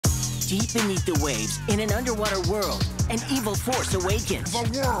Deep beneath the waves, in an underwater world, an evil force awakens.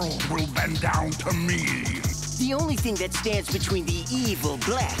 The world will bend down to me. The only thing that stands between the evil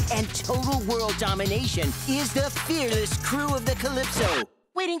black and total world domination is the fearless crew of the Calypso.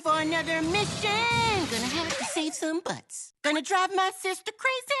 Waiting for another mission. Gonna have to save some butts. Gonna drive my sister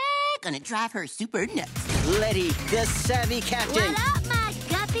crazy. Gonna drive her super nuts. Lettie, the savvy captain. What up, my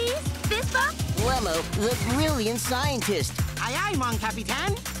guppies? Fist bump? Lemo, the brilliant scientist. Aye, aye, mon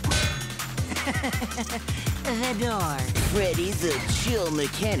capitan. The door. Freddy, the chill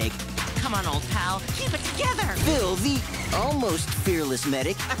mechanic. Come on, old pal. Keep it together. Phil, the almost fearless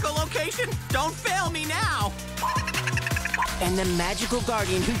medic. Echolocation, don't fail me now. And the magical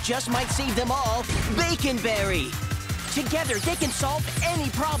guardian who just might save them all, Baconberry. Together, they can solve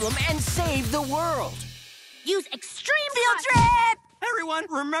any problem and save the world. Use extreme field trip! Everyone,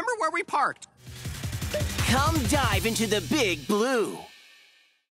 remember where we parked. Come dive into the big blue.